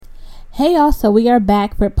Hey y'all, so we are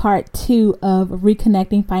back for part 2 of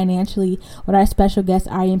Reconnecting Financially with our special guest,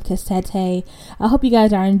 Ariam Cassette. I hope you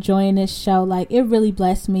guys are enjoying this show. It really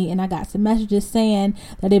blessed me, and I got some messages saying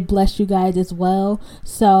that it blessed you guys as well.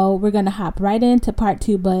 So we're going to hop right into part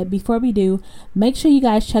 2, but before we do, make sure you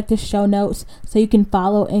guys check the show notes so you can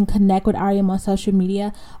follow and connect with Ariam on social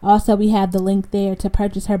media. Also, we have the link there to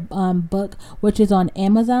purchase her book, which is on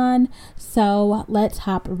Amazon. So let's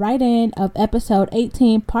hop right in of episode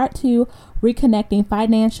 18, part 2, Reconnecting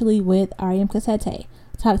Financially with Ariam Cassette.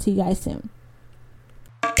 Talk to you guys soon.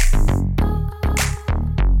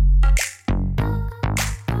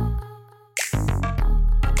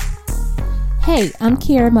 Hey, I'm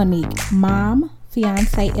Kiera Monique, mom,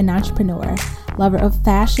 fiance, and entrepreneur, lover of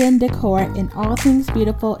fashion, decor, and all things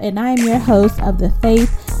beautiful, and I am your host of the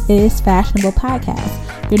Faith is Fashionable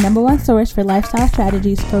podcast, your number one source for lifestyle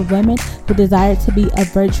strategies for women who desire to be a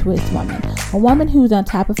virtuous woman, a woman who's on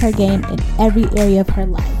top of her game in every area of her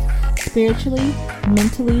life, spiritually,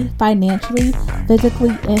 mentally, financially, physically,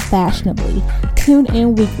 and fashionably. Tune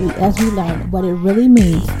in weekly as we learn what it really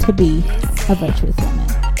means to be a virtuous woman.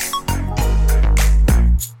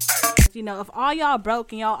 If all y'all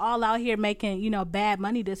broke and y'all all out here making, bad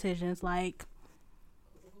money decisions, who's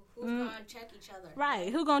gonna check each other?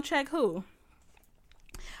 Right. Who gonna check who?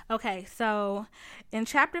 Okay, so in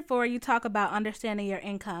chapter 4, you talk about understanding your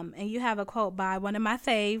income, and you have a quote by one of my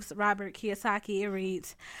faves, Robert Kiyosaki. It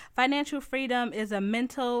reads, "Financial freedom is a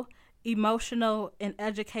mental, emotional, and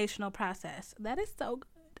educational process." That is so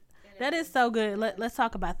good. That is so good. Let's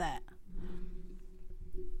talk about that.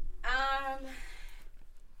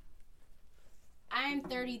 I'm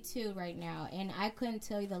 32 right now, and I couldn't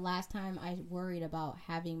tell you the last time I worried about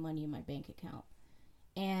having money in my bank account.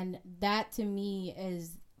 And that to me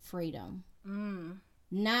is freedom.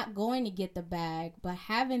 Not going to get the bag, but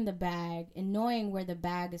having the bag and knowing where the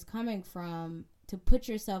bag is coming from to put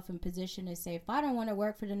yourself in position to say, if I don't want to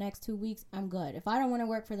work for the next 2 weeks, I'm good. If I don't want to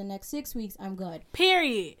work for the next 6 weeks, I'm good.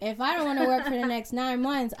 Period. If I don't want to work for the next 9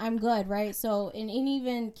 months, I'm good, right? So, and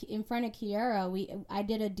even in front of Kiera, I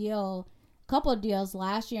did a couple of deals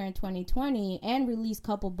last year in 2020 and released a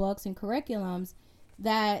couple books and curriculums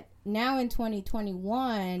that now in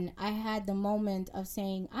 2021, I had the moment of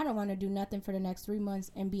saying, I don't want to do nothing for the next 3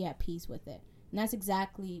 months and be at peace with it. And that's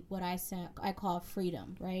exactly what I call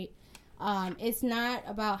freedom, right? It's not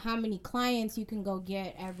about how many clients you can go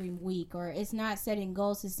get every week, or it's not setting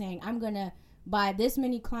goals to saying, I'm going to buy this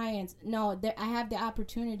many clients. No, I have the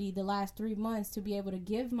opportunity the last 3 months to be able to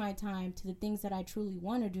give my time to the things that I truly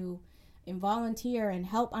want to do and volunteer and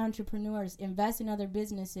help entrepreneurs, invest in other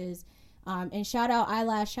businesses, and shout out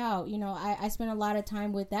Eyelash Out. I spend a lot of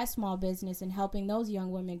time with that small business and helping those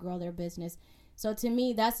young women grow their business. So to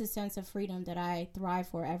me, that's a sense of freedom that I thrive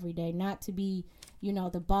for every day. Not to be,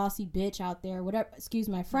 the bossy bitch out there, whatever, excuse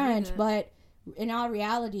my French, but in all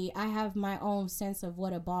reality, I have my own sense of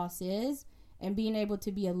what a boss is, and being able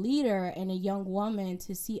to be a leader and a young woman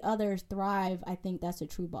to see others thrive. I think that's a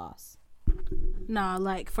true boss.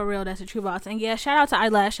 No, for real, that's a true boss. And yeah, shout out to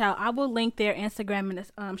Eyelash Out. I will link their Instagram in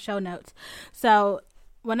the show notes. So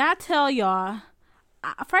when I tell y'all,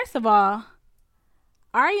 first of all,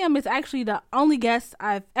 Ariam is actually the only guest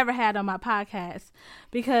I've ever had on my podcast,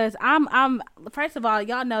 because I'm first of all,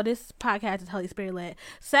 y'all know this podcast is Holy Spirit led.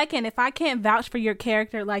 Second, if I can't vouch for your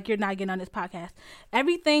character, you're not getting on this podcast.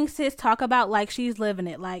 Everything sis talk about, she's living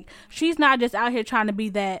it. She's not just out here trying to be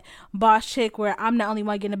that boss chick where I'm the only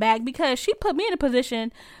one getting a bag, because she put me in a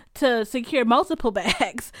position to secure multiple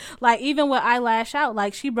bags. Even with Eyelash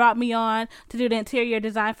Out, she brought me on to do the interior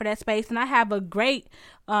design for that space, and I have a great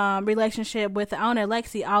relationship with the owner,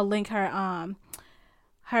 Lexi. I'll link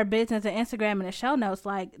her business and Instagram in the show notes.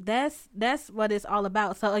 That's what it's all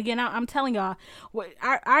about. So again, I'm telling y'all,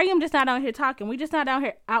 Ariam just not out here talking. We just not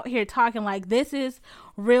out here talking. This is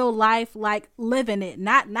real life, living it.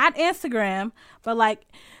 Not Instagram, but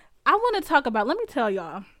I want to talk about. Let me tell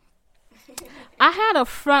y'all, I had a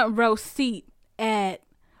front row seat at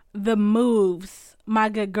the moves my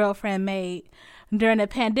good girlfriend made during the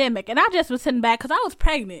pandemic, and I just was sitting back because I was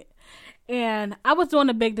pregnant and I was doing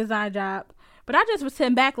a big design job, but I just was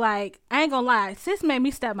sitting back I ain't gonna lie, sis made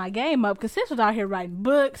me step my game up, because sis was out here writing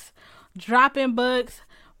books, dropping books,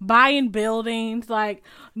 buying buildings,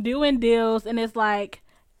 doing deals, and it's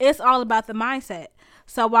all about the mindset.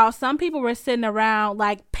 So while some people were sitting around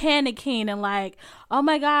panicking and oh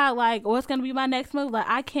my God, what's gonna be my next move,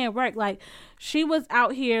 I can't work, she was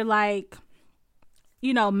out here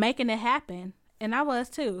making it happen. And I was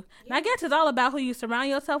too. And I guess it's all about who you surround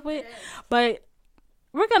yourself with. But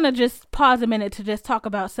we're going to just pause a minute to just talk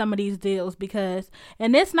about some of these deals, because,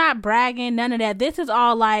 and it's not bragging, none of that. This is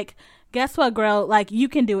all guess what, girl? Like, you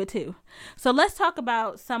can do it too. So let's talk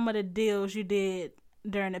about some of the deals you did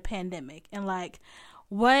during the pandemic, and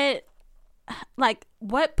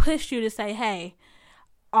what pushed you to say, hey,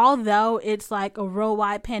 although it's like a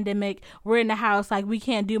worldwide pandemic, we're in the house, like we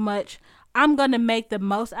can't do much, I'm going to make the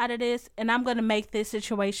most out of this, and I'm going to make this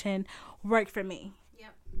situation work for me.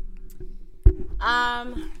 Yep.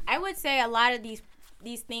 I would say a lot of these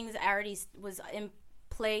things already was in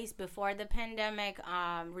place before the pandemic.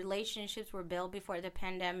 Relationships were built before the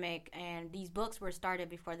pandemic, and these books were started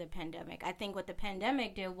before the pandemic. I think what the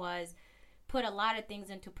pandemic did was put a lot of things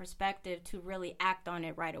into perspective to really act on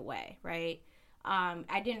it right away, right?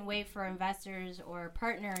 I didn't wait for investors or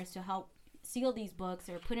partners to help seal these books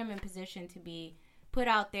or put them in position to be put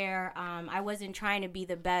out there. I wasn't trying to be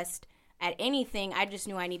the best at anything. I just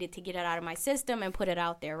knew I needed to get it out of my system and put it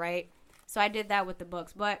out there, right? So I did that with the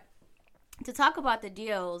books. But to talk about the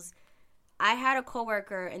deals, I had a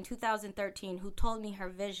coworker in 2013 who told me her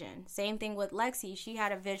vision. Same thing with Lexi. She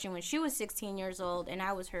had a vision when she was 16 years old, and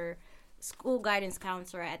I was her school guidance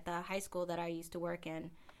counselor at the high school that I used to work in.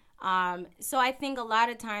 So I think a lot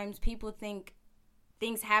of times people think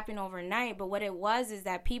things happen overnight, but what it was is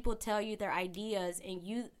that people tell you their ideas, and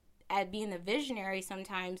you, at being the visionary,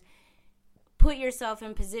 sometimes put yourself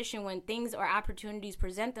in position when things or opportunities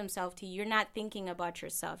present themselves to you. You're not thinking about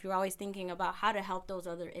yourself. You're always thinking about how to help those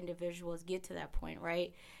other individuals get to that point,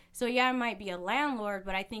 right? So yeah, I might be a landlord,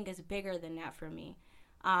 but I think it's bigger than that for me.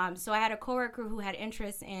 So I had a coworker who had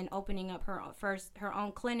interest in opening up her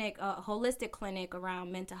own clinic, a holistic clinic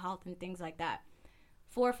around mental health and things like that.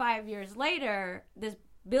 4 or 5 years later, this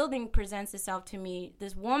building presents itself to me.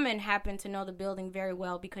 This woman happened to know the building very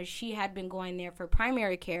well because she had been going there for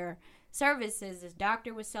primary care services. This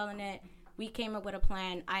doctor was selling it. We came up with a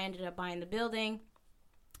plan. I ended up buying the building.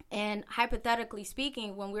 And hypothetically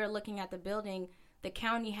speaking, when we were looking at the building, the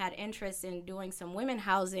county had interest in doing some women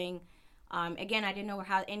housing. Again, I didn't know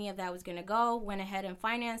how any of that was going to go. Went ahead and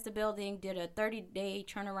financed the building, did a 30-day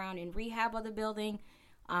turnaround in rehab of the building.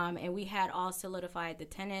 And we had all solidified the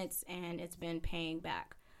tenants, and it's been paying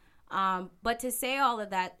back. But to say all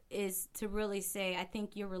of that is to really say, I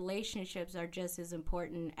think your relationships are just as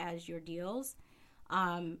important as your deals.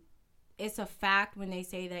 It's a fact when they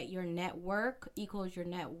say that your network equals your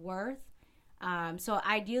net worth. So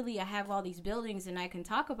ideally, I have all these buildings and I can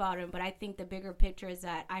talk about them, but I think the bigger picture is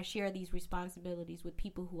that I share these responsibilities with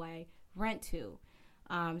people who I rent to.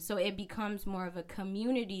 So it becomes more of a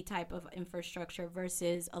community type of infrastructure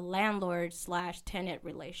versus a landlord/tenant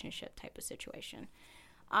relationship type of situation.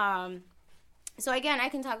 So again, I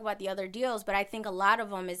can talk about the other deals, but I think a lot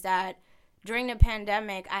of them is that during the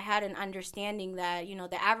pandemic, I had an understanding that, you know,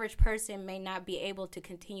 the average person may not be able to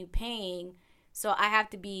continue paying. So I have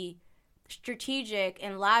to be strategic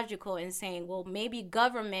and logical in saying, well, maybe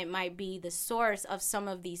government might be the source of some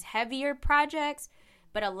of these heavier projects,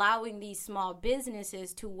 but allowing these small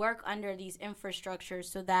businesses to work under these infrastructures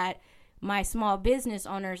so that my small business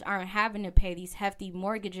owners aren't having to pay these hefty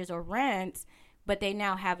mortgages or rents, but they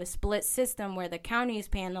now have a split system where the county is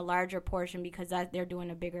paying the larger portion because they're doing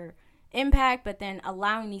a bigger impact, but then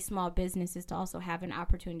allowing these small businesses to also have an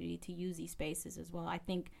opportunity to use these spaces as well. I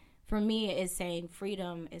think for me it is saying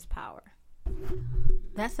freedom is power.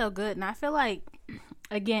 That's so good. And I feel like,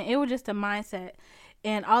 again, it was just a mindset.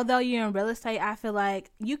 And although you're in real estate, I feel like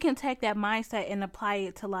you can take that mindset and apply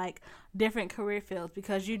it to like different career fields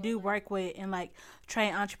because you do work with and like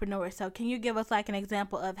train entrepreneurs. So can you give us like an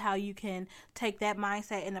example of how you can take that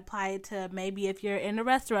mindset and apply it to maybe if you're in the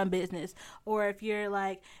restaurant business or if you're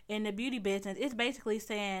like in the beauty business? It's basically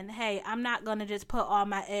saying, hey, I'm not going to just put all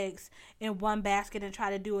my eggs in one basket and try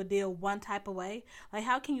to do a deal one type of way. Like,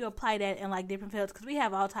 how can you apply that in like different fields? Because we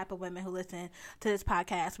have all type of women who listen to this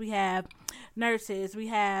podcast. We have nurses, we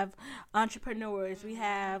have entrepreneurs, we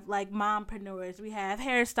have like mompreneurs, we have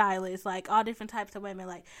hairstylists, like all different types of women.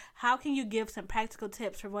 Like, how can you give some practical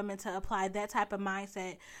tips for women to apply that type of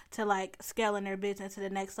mindset to like scaling their business to the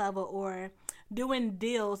next level or doing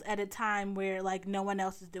deals at a time where like no one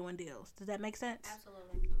else is doing deals? Does that make sense?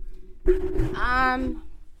 Absolutely.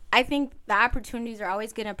 I think the opportunities are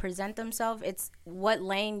always going to present themselves. It's what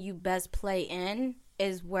lane you best play in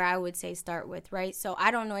is where I would say start with, right? So I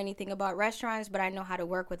don't know anything about restaurants, but I know how to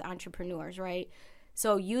work with entrepreneurs, right?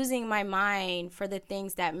 So using my mind for the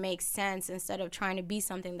things that make sense instead of trying to be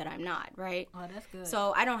something that I'm not, right? Oh, that's good.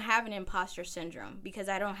 So I don't have an imposter syndrome because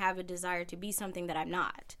I don't have a desire to be something that I'm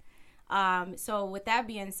not. So with that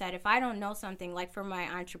being said, if I don't know something, like for my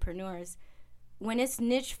entrepreneurs, when it's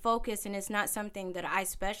niche focused and it's not something that I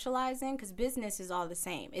specialize in, because business is all the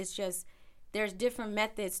same. It's just there's different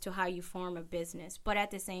methods to how you form a business. But at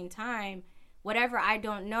the same time, whatever I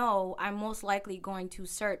don't know, I'm most likely going to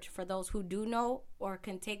search for those who do know or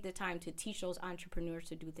can take the time to teach those entrepreneurs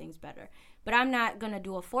to do things better. But I'm not going to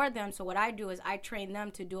do it for them. So what I do is I train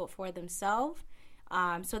them to do it for themselves,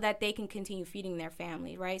 so that they can continue feeding their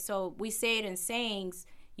family, right? So we say it in sayings: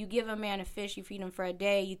 you give a man a fish, you feed him for a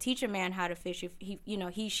day. You teach a man how to fish,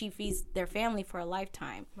 she feeds their family for a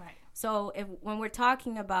lifetime. Right. So when we're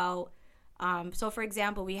talking about, so for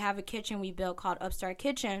example, we have a kitchen we built called Upstart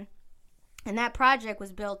Kitchen. And that project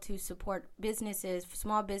was built to support businesses,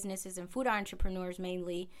 small businesses, and food entrepreneurs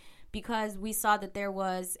mainly, because we saw that there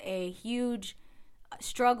was a huge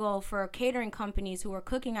struggle for catering companies who were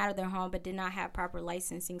cooking out of their home but did not have proper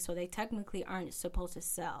licensing, so they technically aren't supposed to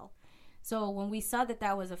sell. So when we saw that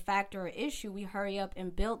that was a factor or issue, we hurry up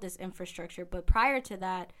and built this infrastructure. But prior to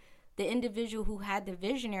that, the individual who had the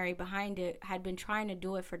visionary behind it had been trying to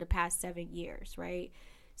do it for the past 7 years, right?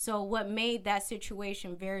 So what made that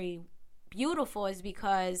situation very beautiful is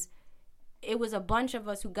because it was a bunch of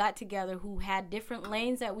us who got together who had different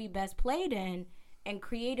lanes that we best played in and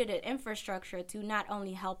created an infrastructure to not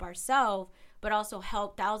only help ourselves but also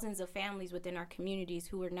help thousands of families within our communities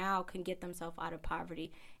who are now can get themselves out of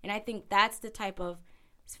poverty. And I think that's the type of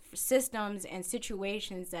systems and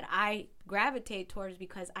situations that I gravitate towards,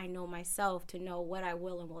 because I know myself to know what I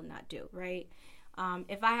will and will not do, right?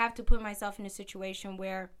 If I have to put myself in a situation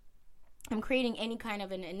where I'm creating any kind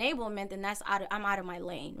of an enablement, then I'm out of my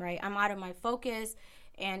lane, right? I'm out of my focus,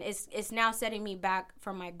 and it's now setting me back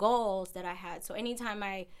from my goals that I had. So anytime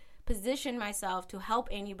I position myself to help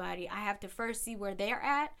anybody, I have to first see where they're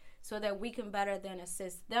at so that we can better then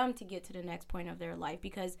assist them to get to the next point of their life.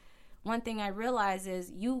 Because one thing I realize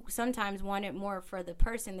is you sometimes want it more for the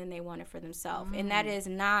person than they want it for themselves. And that is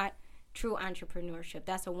not true entrepreneurship.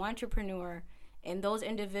 That's a entrepreneur. And those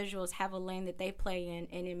individuals have a lane that they play in,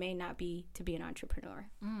 and it may not be to be an entrepreneur.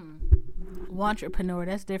 Entrepreneur,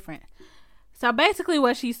 that's different. So basically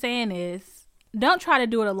what she's saying is, don't try to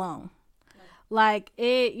do it alone. Like,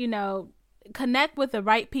 connect with the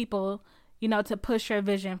right people, to push your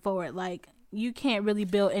vision forward. Like, you can't really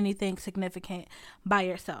build anything significant by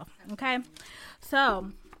yourself. Okay?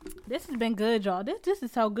 So this has been good, y'all. This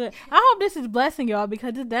is so good. I hope this is blessing y'all,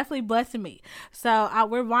 because it's definitely blessing me. So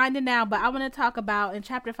we're winding down, but I want to talk about in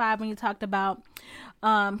chapter 5 when you talked about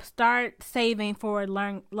start saving for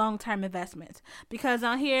long-term investments, because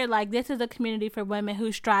on here, like, this is a community for women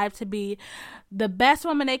who strive to be the best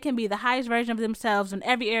woman they can be, the highest version of themselves in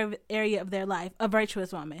every area of their life, a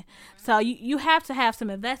virtuous woman. So you have to have some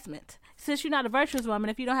investment. Since you're not a virtuous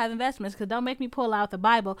woman, if you don't have investments, because don't make me pull out the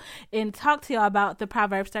Bible and talk to y'all about the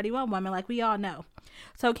Proverbs 31 woman, like we all know.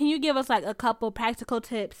 So can you give us like a couple practical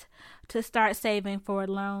tips to start saving for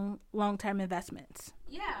long-term investments?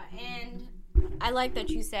 Yeah, and I like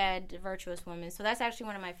that you said virtuous woman. So that's actually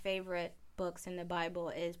one of my favorite books in the Bible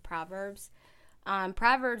is Proverbs.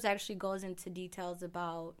 Proverbs actually goes into details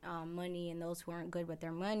about money and those who aren't good with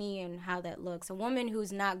their money and how that looks. A woman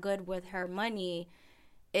who's not good with her money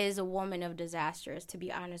is a woman of disasters, to be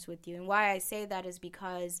honest with you. And why I say that is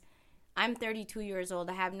because I'm 32 years old.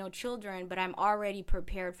 I have no children, but I'm already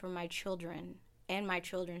prepared for my children and my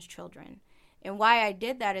children's children. And why I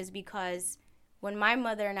did that is because when my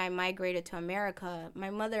mother and I migrated to America, my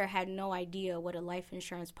mother had no idea what a life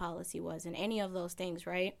insurance policy was and any of those things,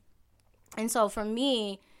 right? And so for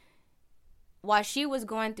me, while she was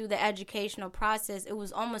going through the educational process, it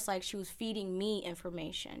was almost like she was feeding me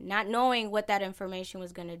information, not knowing what that information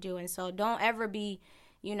was going to do. And so don't ever be,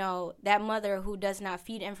 that mother who does not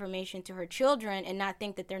feed information to her children and not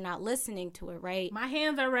think that they're not listening to it, right? My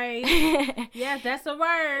hands are raised. Yes, that's a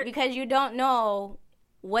word. Because you don't know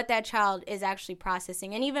what that child is actually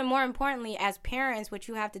processing. And even more importantly, as parents, what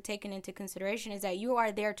you have to take into consideration is that you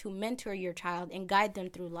are there to mentor your child and guide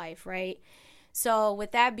them through life, right? So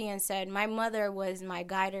with that being said, my mother was my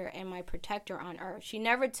guider and my protector on earth. She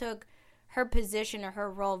never took her position or her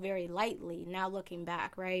role very lightly, now looking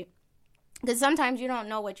back, right? Because sometimes you don't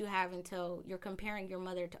know what you have until you're comparing your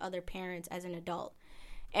mother to other parents as an adult.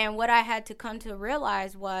 And what I had to come to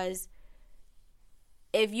realize was,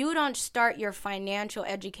 if you don't start your financial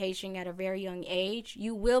education at a very young age,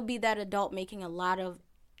 you will be that adult making a lot of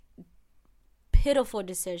pitiful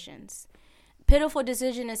decisions. Pitiful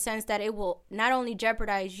decision in the sense that it will not only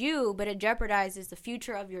jeopardize you, but it jeopardizes the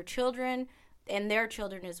future of your children and their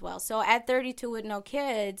children as well. So at 32 with no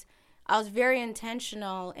kids, I was very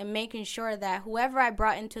intentional in making sure that whoever I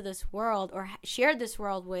brought into this world or shared this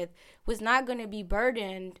world with was not going to be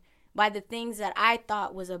burdened by the things that I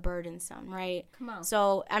thought was a burdensome, right? Come on.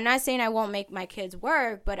 So I'm not saying I won't make my kids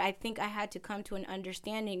work, but I think I had to come to an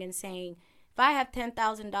understanding and saying, If I have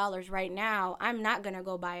 $10,000 right now, I'm not going to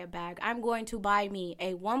go buy a bag. I'm going to buy me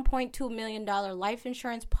a $1.2 million life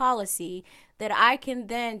insurance policy that I can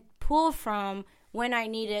then pull from when I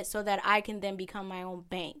need it so that I can then become my own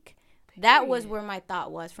bank. Period. That was where my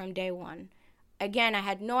thought was from day one. Again, I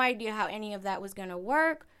had no idea how any of that was going to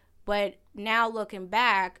work. But now looking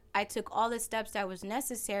back, I took all the steps that was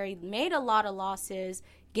necessary, made a lot of losses,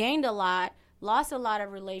 gained a lot, lost a lot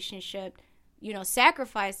of relationship,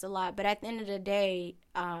 sacrificed a lot. But at the end of the day,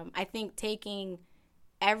 I think taking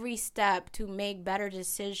every step to make better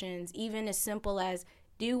decisions, even as simple as,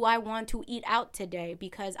 do I want to eat out today?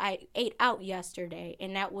 Because I ate out yesterday,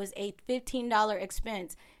 and that was a $15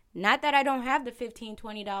 expense. Not that I don't have the $15,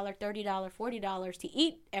 $20, $30, $40 to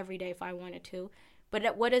eat every day if I wanted to,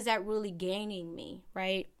 but what is that really gaining me,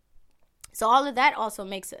 right? So all of that also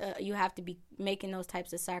makes you have to be making those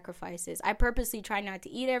types of sacrifices. I purposely try not to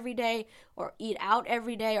eat every day or eat out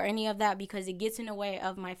every day or any of that because it gets in the way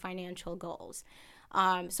of my financial goals.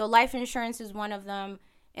 So life insurance is one of them.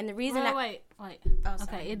 And the reason wait. Oh,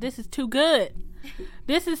 okay, this is too good.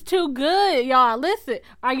 This is too good, y'all. Listen,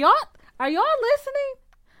 are y'all listening?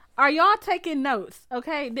 Are y'all taking notes?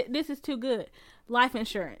 Okay, this is too good. Life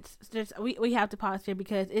insurance. Just we have to pause here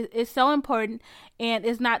because it's so important and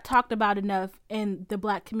it's not talked about enough in the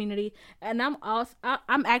Black community. And I'm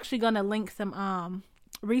actually gonna link some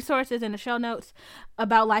resources in the show notes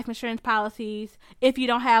about life insurance policies if you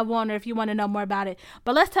don't have one or if you want to know more about it.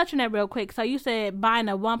 But let's touch on that real quick. So you said buying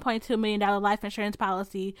a $1.2 million life insurance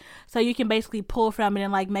policy so you can basically pull from it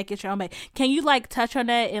and like make it your own bank. Can you like touch on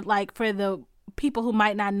that and like for the people who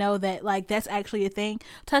might not know that like that's actually a thing?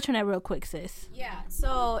 Touch on that real quick, sis. Yeah.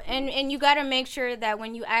 So and you got to make sure that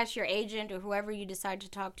when you ask your agent or whoever you decide to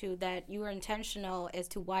talk to that you are intentional as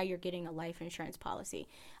to why you're getting a life insurance policy.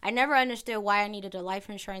 I never understood why I needed a life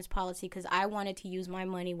insurance policy because I wanted to use my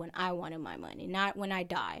money when I wanted my money, not when I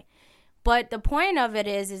die. But the point of it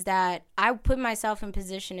is that I put myself in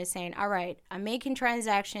position of saying, all right, I'm making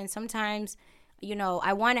transactions. Sometimes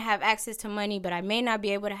I want to have access to money, but I may not be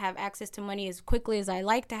able to have access to money as quickly as I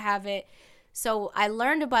like to have it. So I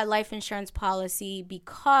learned about life insurance policy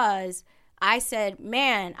because I said,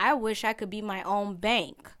 man, I wish I could be my own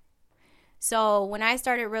bank. So when I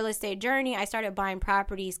started Real Estate Journey, I started buying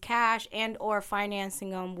properties cash and or financing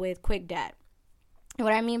them with quick debt. And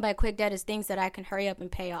what I mean by quick debt is things that I can hurry up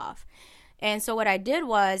and pay off. And so what I did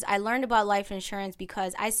was I learned about life insurance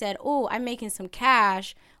because I said, oh, I'm making some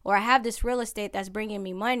cash or I have this real estate that's bringing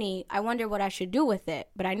me money. I wonder what I should do with it.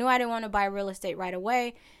 But I knew I didn't want to buy real estate right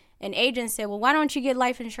away. An agent said, well, why don't you get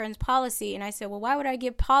life insurance policy? And I said, well, why would I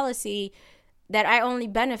get policy that I only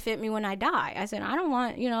benefit me when I die? I said, I don't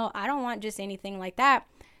want just anything like that.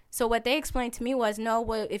 So what they explained to me was, no,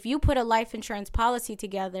 well, if you put a life insurance policy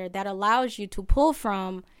together that allows you to pull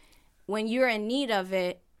from when you're in need of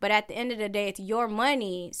it, but at the end of the day, it's your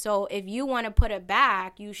money. So if you want to put it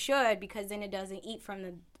back, you should, because then it doesn't eat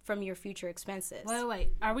from your future expenses. Wait.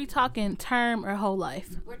 Are we talking term or whole life?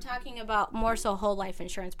 We're talking about more so whole life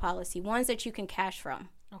insurance policy, ones that you can cash from.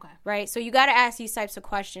 Okay. Right? So you got to ask these types of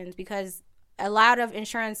questions because a lot of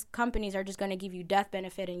insurance companies are just going to give you death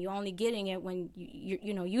benefit and you're only getting it when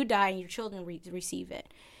you die and your children receive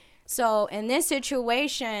it. So in this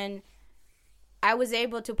situation, I was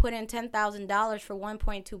able to put in $10,000 for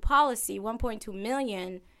 1.2 policy, 1.2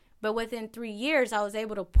 million, but within 3 years I was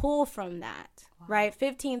able to pull from that, wow. Right?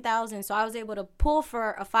 15,000. So I was able to pull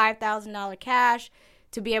for a $5,000 cash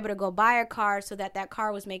to be able to go buy a car so that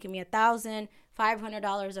car was making me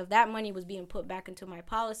 $1,500 of that money was being put back into my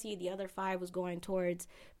policy. The other $5 was going towards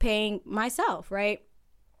paying myself, right?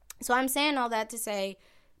 So I'm saying all that to say,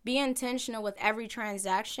 be intentional with every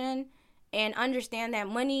transaction and understand that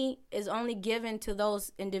money is only given to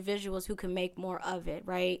those individuals who can make more of it,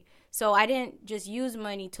 right? So I didn't just use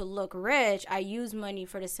money to look rich. I used money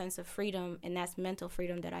for the sense of freedom, and that's mental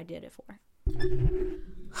freedom that I did it for.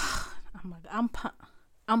 Oh my God,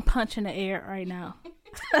 I'm punching the air right now.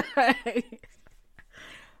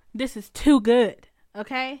 This is too good,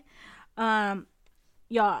 okay? Y'all,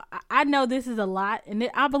 I know this is a lot, and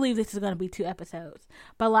I believe this is going to be 2 episodes.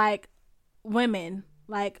 But, like, women,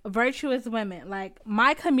 like, virtuous women, like,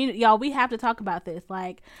 my community, y'all, we have to talk about this.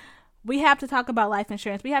 Like, we have to talk about life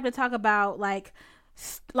insurance. We have to talk about, like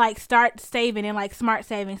start saving and, like, smart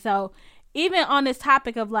saving. So, even on this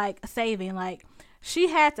topic of, like, saving, like, she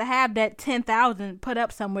had to have that $10,000 put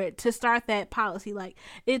up somewhere to start that policy. Like,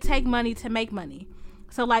 it take money to make money.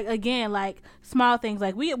 So, like, again, like, small things.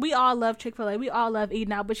 Like, we all love Chick-fil-A. We all love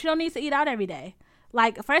eating out. But you don't need to eat out every day.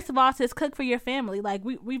 Like, first of all, it says cook for your family. Like,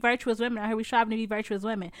 we virtuous women out here. We striving to be virtuous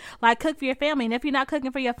women. Like, cook for your family. And if you're not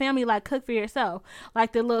cooking for your family, like, cook for yourself.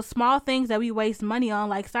 Like, the little small things that we waste money on,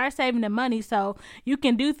 like, start saving the money so you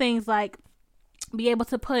can do things like be able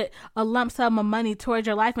to put a lump sum of money towards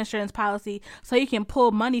your life insurance policy so you can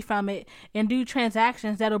pull money from it and do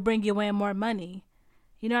transactions that'll bring you in more money.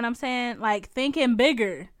 You know what I'm saying? Like, thinking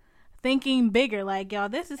bigger. Like, y'all,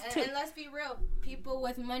 this is too. And let's be real, people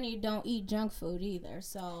with money don't eat junk food either.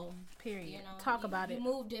 So, period. You know, Talk about it. You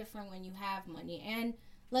move different when you have money. And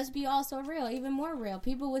let's be also real, even more real.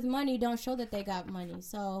 People with money don't show that they got money.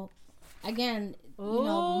 So, again, you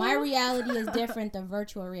know, my reality is different than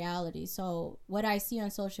virtual reality. So, what I see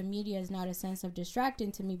on social media is not a sense of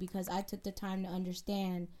distracting to me because I took the time to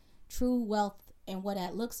understand true wealth and what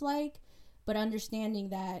that looks like. But understanding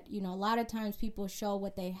that, you know, a lot of times people show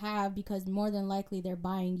what they have because more than likely they're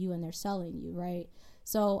buying you and they're selling you, right?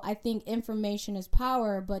 So I think information is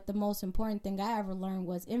power, but the most important thing I ever learned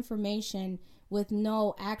was information with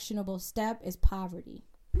no actionable step is poverty.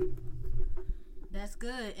 That's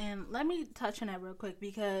good. And let me touch on that real quick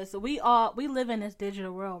because we live in this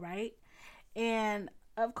digital world, right? And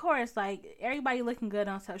of course, like, everybody looking good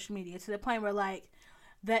on social media to the point where, like,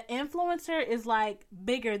 the influencer is, like,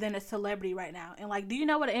 bigger than a celebrity right now. And, like, do you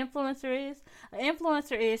know what an influencer is? An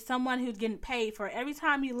influencer is someone who's getting paid for every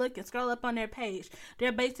time you look and scroll up on their page.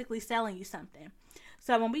 They're basically selling you something.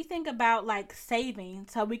 So when we think about, like, saving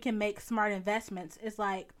so we can make smart investments, it's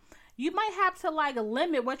like you might have to, like,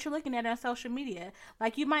 limit what you're looking at on social media.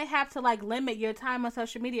 Like, you might have to, like, limit your time on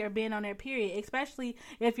social media or being on there, period. Especially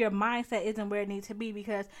if your mindset isn't where it needs to be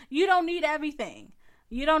because you don't need everything.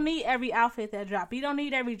 You don't need every outfit that drop. You don't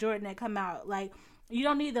need every Jordan that come out. Like, you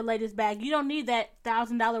don't need the latest bag. You don't need that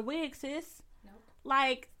 $1,000 wig, sis. Nope.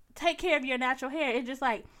 Like, take care of your natural hair. It's just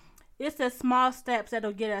like, it's the small steps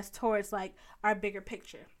that'll get us towards, like, our bigger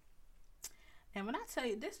picture. And when I tell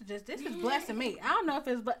you, this is blessing me. I don't know if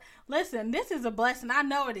it's, listen, this is a blessing. I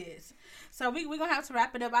know it is. So we're going to have to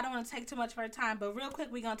wrap it up. I don't want to take too much of our time, but real quick,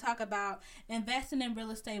 we're going to talk about investing in real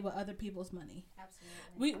estate with other people's money.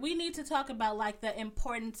 Absolutely. We need to talk about, like, the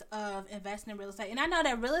importance of investing in real estate. And I know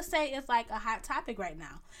that real estate is, like, a hot topic right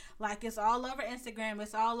now. Like, it's all over Instagram.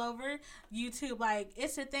 It's all over YouTube. Like,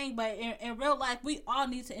 it's a thing, but in real life, we all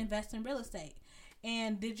need to invest in real estate.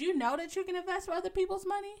 And did you know that you can invest with other people's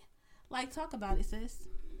money? Like, talk about it, sis.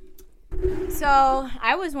 So,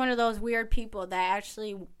 I was one of those weird people that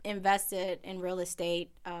actually invested in real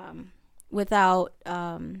estate without,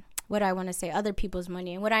 other people's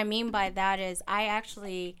money. And what I mean by that is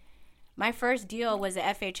my first deal was a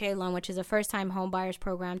FHA loan, which is a first-time home buyers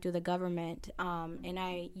program through the government. And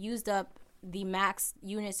I used up the max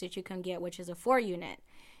units that you can get, which is a 4-unit.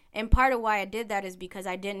 And part of why I did that is because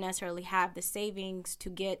I didn't necessarily have the savings to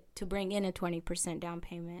bring in a 20% down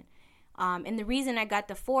payment. And the reason I got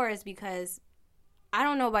the 4 is because I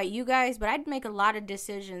don't know about you guys, but I'd make a lot of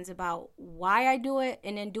decisions about why I do it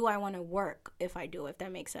and then do I want to work if I do, if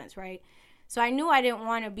that makes sense, right? So I knew I didn't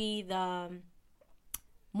want to be the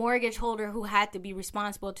mortgage holder who had to be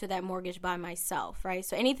responsible to that mortgage by myself, right?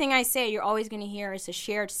 So anything I say, you're always going to hear is a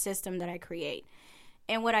shared system that I create.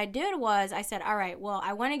 And what I did was I said, all right, well,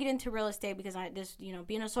 I want to get into real estate because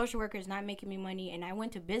being a social worker is not making me money. And I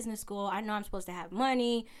went to business school. I know I'm supposed to have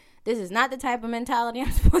money. This is not the type of mentality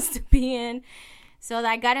I'm supposed to be in. So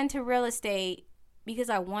I got into real estate because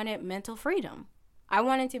I wanted mental freedom. I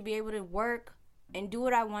wanted to be able to work and do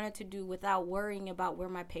what I wanted to do without worrying about where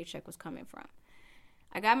my paycheck was coming from.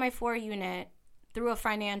 I got my 4-unit through a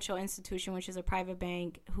financial institution, which is a private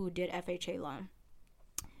bank who did FHA loan.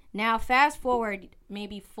 Now, fast forward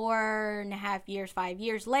maybe 4.5 years, 5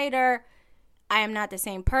 years later, I am not the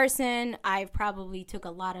same person. I've probably took a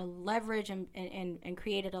lot of leverage and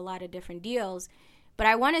created a lot of different deals. But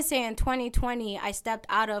I want to say in 2020, I stepped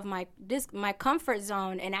out of my comfort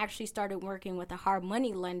zone and actually started working with a hard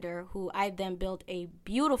money lender who I then built a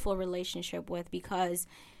beautiful relationship with because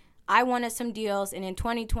I wanted some deals. And in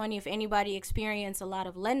 2020, if anybody experienced a lot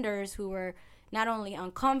of lenders who were not only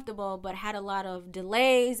uncomfortable, but had a lot of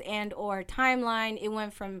delays and or timeline. It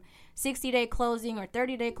went from 60-day closing or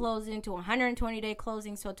 30-day closing to 120-day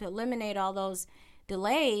closing. So to eliminate all those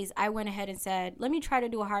delays, I went ahead and said, let me try to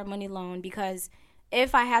do a hard money loan because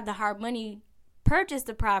if I had the hard money purchase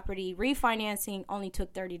the property, refinancing only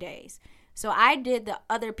took 30 days. So I did the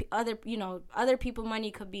other people money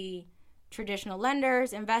could be traditional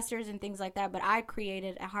lenders, investors, and things like that. But I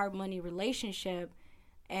created a hard money relationship.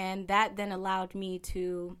 And that then allowed me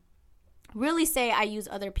to really say I use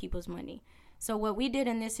other people's money. So what we did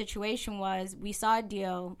in this situation was we saw a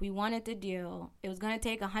deal. We wanted the deal. It was going to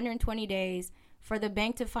take 120 days for the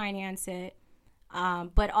bank to finance it.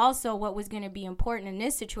 But also what was going to be important in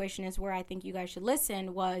this situation is where I think you guys should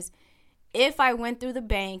listen was if I went through the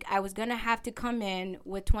bank, I was going to have to come in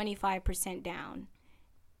with 25% down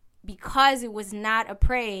because it was not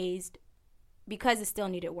appraised because it still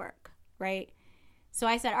needed work, right? So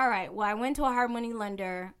I said, all right, well, I went to a hard money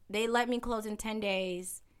lender. They let me close in 10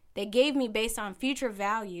 days. They gave me based on future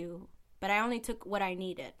value, but I only took what I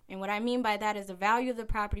needed. And what I mean by that is the value of the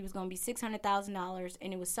property was going to be $600,000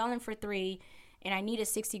 and it was selling for $3 million and I needed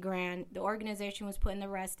 $60,000. The organization was putting the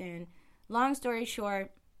rest in. Long story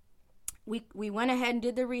short, we went ahead and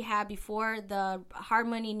did the rehab before the hard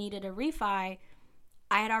money needed a refi.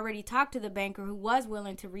 I had already talked to the banker who was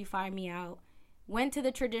willing to refi me out, went to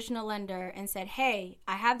the traditional lender and said, hey,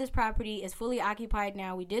 I have this property. It's fully occupied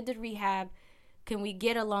now. We did the rehab. Can we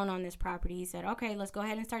get a loan on this property? He said, okay, let's go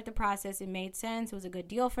ahead and start the process. It made sense. It was a good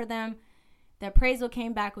deal for them. The appraisal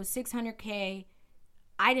came back with $600K.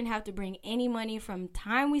 I didn't have to bring any money from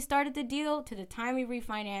time we started the deal to the time we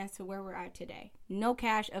refinanced to where we're at today. No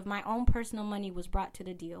cash of my own personal money was brought to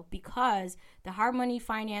the deal because the hard money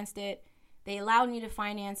financed it. They allowed me to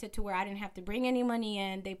finance it to where I didn't have to bring any money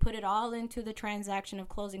in. They put it all into the transaction of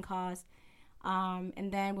closing costs.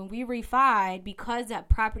 And then when we refied, because that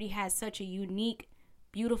property has such a unique,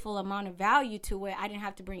 beautiful amount of value to it, I didn't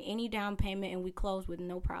have to bring any down payment and we closed with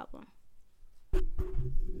no problem.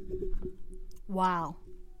 Wow.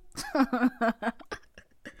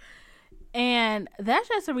 And that's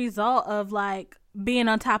just a result of like being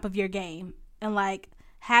on top of your game and like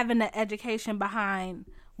having the education behind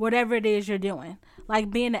whatever it is you're doing,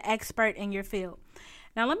 like being an expert in your field.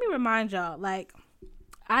 Now, let me remind y'all, like,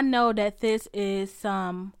 I know that this is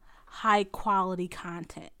some high quality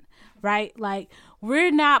content, right? Like,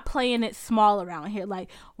 we're not playing it small around here. Like,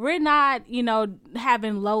 we're not,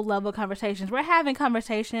 having low level conversations. We're having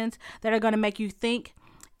conversations that are going to make you think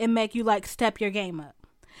and make you like step your game up.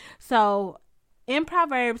 So in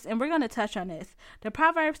Proverbs, and we're going to touch on this, the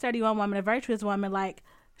Proverbs 31 woman, a virtuous woman, like,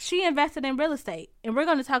 she invested in real estate. And we're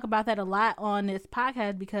going to talk about that a lot on this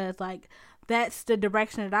podcast because, like, that's the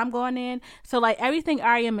direction that I'm going in. So, like, everything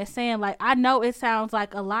Ariam is saying, like, I know it sounds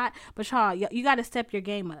like a lot, but y'all, you got to step your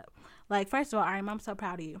game up. Like, first of all, Ariam, I'm so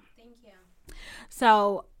proud of you. Thank you.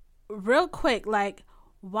 So, real quick, like,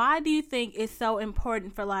 why do you think it's so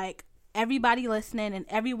important for, like, everybody listening and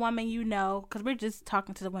every woman because we're just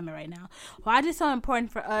talking to the women right now. Why is it so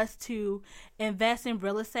important for us to invest in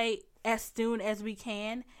real estate as soon as we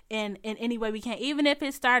can and in any way we can, even if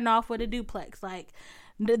it's starting off with a duplex? Like,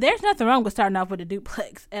 there's nothing wrong with starting off with a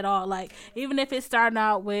duplex at all. Like, even if it's starting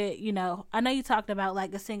out with, I know you talked about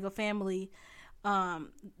like a single family.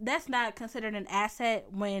 That's not considered an asset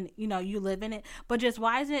when, you live in it. But just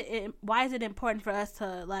why is it important for us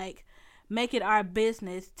to like make it our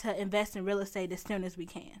business to invest in real estate as soon as we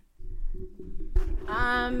can?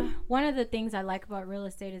 One of the things I like about real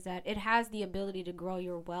estate is that it has the ability to grow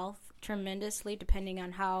your wealth tremendously depending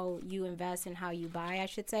on how you invest and how you buy, I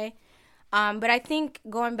should say. But I think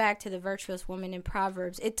going back to the virtuous woman in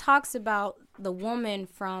Proverbs, it talks about the woman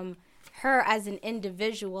from her as an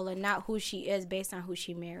individual and not who she is based on who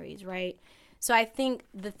she marries, right? So I think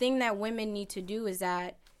the thing that women need to do is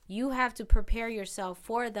that you have to prepare yourself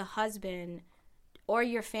for the husband or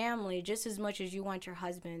your family just as much as you want your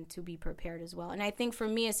husband to be prepared as well. And I think for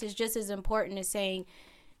me, it's just as important as saying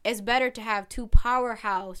it's better to have two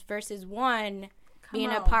powerhouse versus one being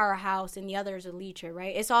a powerhouse and the other is a leecher,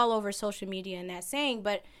 right? It's all over social media and that saying,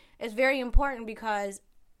 but it's very important because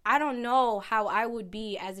I don't know how I would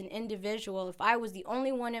be as an individual if I was the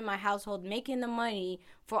only one in my household making the money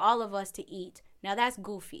for all of us to eat. Now that's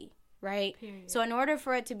goofy, right? Period. So in order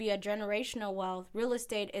for it to be a generational wealth, real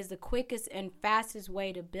estate is the quickest and fastest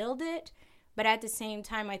way to build it. But at the same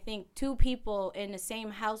time, I think two people in the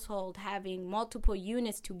same household having multiple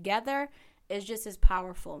units together is just as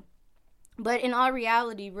powerful. But in all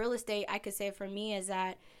reality, real estate, I could say for me, is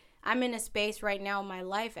that I'm in a space right now in my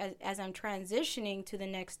life as I'm transitioning to the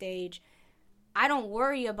next stage. I don't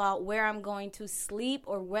worry about where I'm going to sleep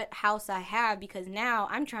or what house I have because now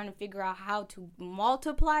I'm trying to figure out how to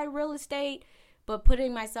multiply real estate, but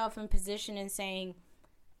putting myself in position and saying,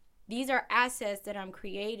 these are assets that I'm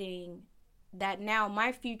creating that now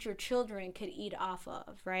my future children could eat off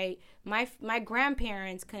of, right? My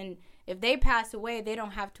grandparents can, if they pass away, they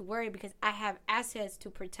don't have to worry because I have assets to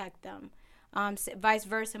protect them. Vice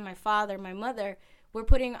versa, my father, my mother,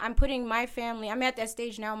 I'm putting my family, I'm at that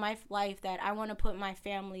stage now in my life that I want to put my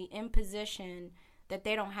family in position that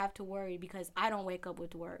they don't have to worry because I don't wake up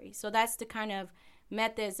with worry. So that's the kind of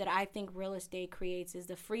methods that I think real estate creates, is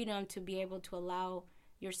the freedom to be able to allow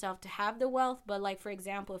yourself to have the wealth. But like, for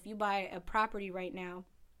example, if you buy a property right now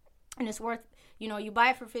and it's worth, you buy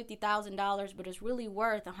it for $50,000, but it's really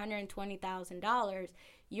worth $120,000.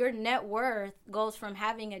 Your net worth goes from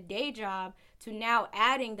having a day job to now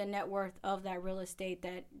adding the net worth of that real estate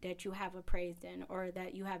that you have appraised in or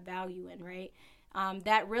that you have value in, right?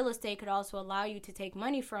 That real estate could also allow you to take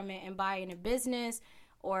money from it and buy in a business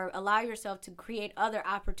or allow yourself to create other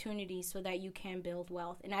opportunities so that you can build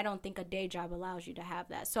wealth. And I don't think a day job allows you to have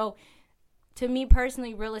that. So to me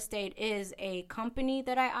personally, real estate is a company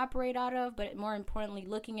that I operate out of, but more importantly,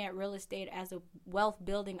 looking at real estate as a wealth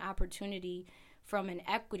building opportunity from an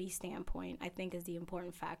equity standpoint, I think is the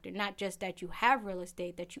important factor. Not just that you have real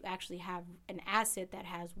estate, that you actually have an asset that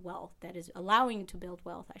has wealth, that is allowing you to build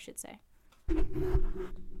wealth, I should say.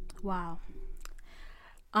 Wow.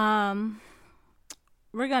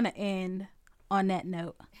 We're going to end on that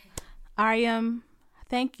note. Ariam,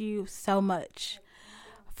 thank you so much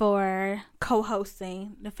for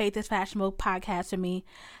co-hosting the Faith is Fashionable podcast with me.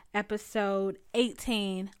 Episode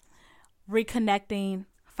 18, Reconnecting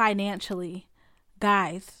Financially.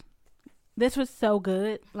 Guys, this was so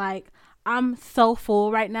good. Like, I'm so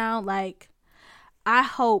full right now. Like, I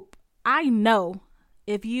know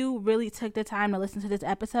if you really took the time to listen to this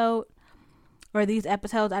episode or these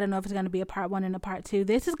episodes, I don't know if it's going to be a part 1 and a part 2.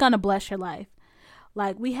 This is going to bless your life.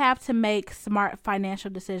 Like, we have to make smart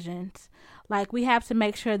financial decisions. Like, we have to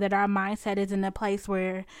make sure that our mindset is in a place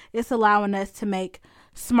where it's allowing us to make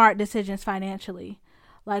smart decisions financially.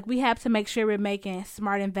 Like, we have to make sure we're making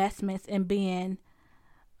smart investments and being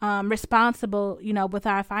responsible, with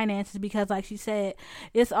our finances, because like she said,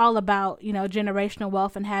 it's all about, generational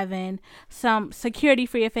wealth and having some security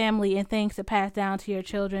for your family and things to pass down to your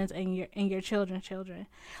children's and your children's children.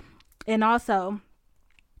 And also,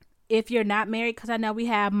 if you're not married, because I know we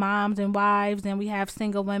have moms and wives and we have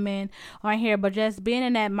single women on here, but just being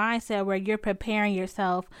in that mindset where you're preparing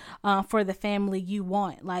yourself for the family you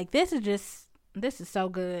want. Like, this is so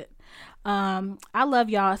good. I love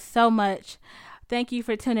y'all so much. Thank you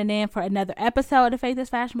for tuning in for another episode of the Faith is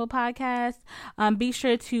Fashionable podcast. Be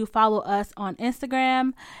sure to follow us on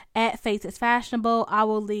Instagram at Faith is Fashionable. I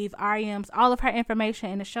will leave Ariam's all of her information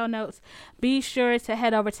in the show notes. Be sure to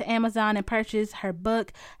head over to Amazon and purchase her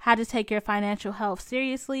book, How to Take Your Financial Health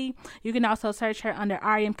Seriously. You can also search her under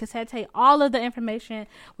Ariam Cassette. All of the information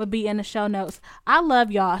will be in the show notes. I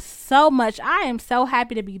love y'all so much. I am so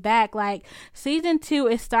happy to be back. Like, season 2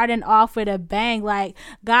 is starting off with a bang. Like,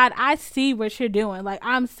 God, I see what you're doing. Like,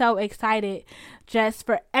 I'm so excited just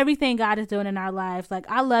for everything God is doing in our lives. Like,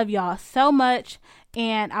 I love y'all so much,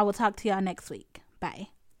 and I will talk to y'all next week. Bye.